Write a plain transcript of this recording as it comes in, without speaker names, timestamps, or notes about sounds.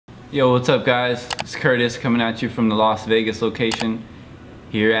Yo, what's up guys? It's Curtis coming at you from the Las Vegas location.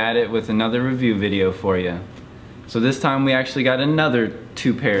 Here at it with another review video for you. So this time we actually got another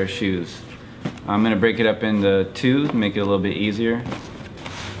 2 pair of shoes. I'm gonna break it up into 2 to make it a little bit easier.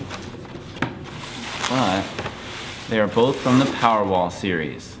 But they are both from the Powerwall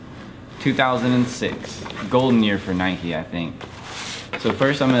series. 2006. Golden year for Nike, I think. So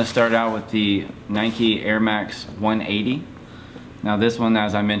first I'm gonna start out with the Nike Air Max 180. Now this one,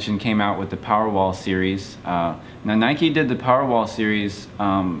 as I mentioned, came out with the Powerwall series. Now Nike did the Powerwall series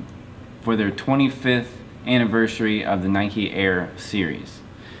for their 25th anniversary of the Nike Air series.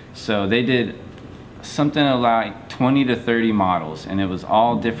 So they did something like 20 to 30 models, and it was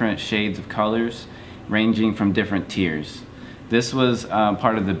all different shades of colors ranging from different tiers. This was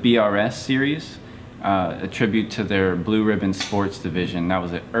part of the BRS series, a tribute to their Blue Ribbon Sports division. That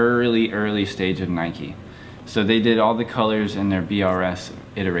was an early stage of Nike. So they did all the colors in their BRS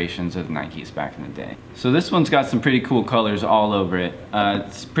iterations of Nikes back in the day. So this one's got some pretty cool colors all over it.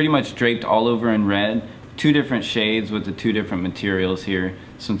 It's pretty much draped all over in red. 2 different shades with the 2 different materials here.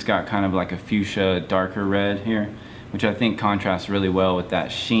 This one's got kind of like a fuchsia darker red here, which I think contrasts really well with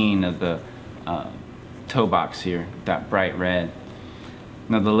that sheen of the toe box here, that bright red.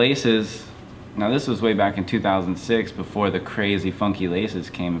 Now the laces, now this was way back in 2006 before the crazy funky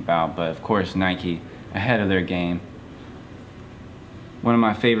laces came about, but of course Nike ahead of their game. One of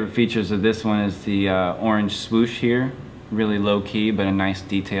my favorite features of this one is the orange swoosh here. Really low key, but a nice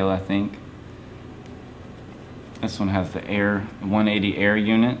detail, I think. This one has the Air 180 Air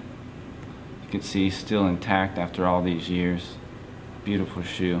unit. You can see still intact after all these years. Beautiful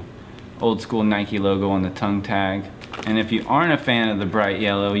shoe. Old school Nike logo on the tongue tag. And if you aren't a fan of the bright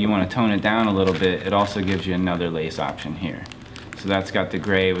yellow, you want to tone it down a little bit, it also gives you another lace option here. So that's got the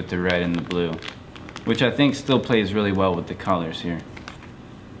gray with the red and the blue, which I think still plays really well with the colors here.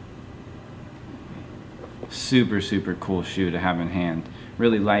 Super cool shoe to have in hand.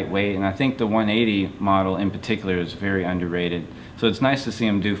 Really lightweight, and I think the 180 model in particular is very underrated. So it's nice to see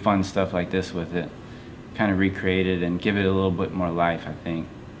them do fun stuff like this with it. Kind of recreate it and give it a little bit more life, I think.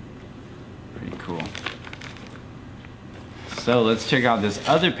 Pretty cool. So let's check out this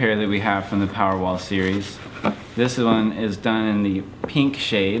other pair that we have from the Powerwall series. This one is done in the pink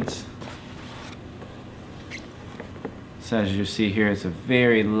shades. So as you see here, it's a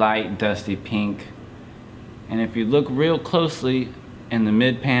very light, dusty pink. And if you look real closely in the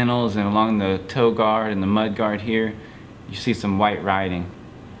mid panels and along the toe guard and the mud guard here, you see some white writing.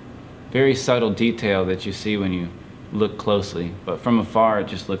 Very subtle detail that you see when you look closely, but from afar it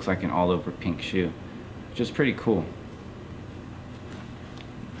just looks like an all-over pink shoe, which is pretty cool.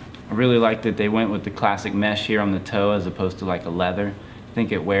 I really like that they went with the classic mesh here on the toe as opposed to like a leather. I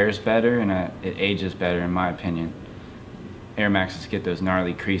think it wears better and it ages better in my opinion. Air Maxes get those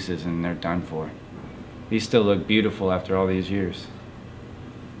gnarly creases and they're done for. These still look beautiful after all these years.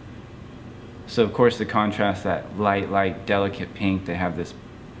 So of course to contrast that light, delicate pink, they have this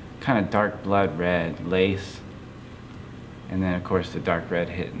kind of dark blood red lace. And then of course the dark red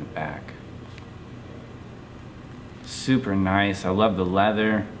hit in the back. Super nice. I love the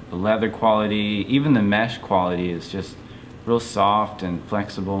leather quality. Even the mesh quality is just real soft and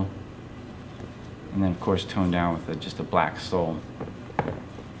flexible. And then of course toned down with just a black sole.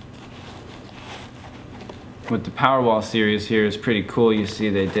 With the Powerwall series here is pretty cool. You see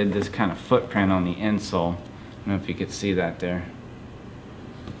they did this kind of footprint on the insole. I don't know if you could see that there.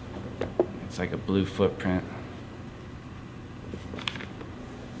 It's like a blue footprint.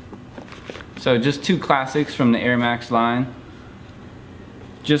 So just 2 classics from the Air Max line.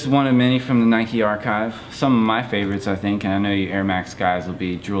 Just one of many from the Nike archive. Some of my favorites, I think, and I know you Air Max guys will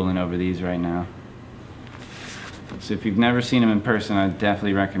be drooling over these right now. So if you've never seen them in person, I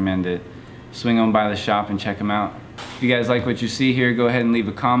definitely recommend it. Swing on by the shop and check them out. If you guys like what you see here, go ahead and leave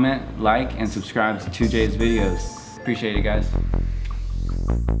a comment, like, and subscribe to 2J's videos. Appreciate it, guys.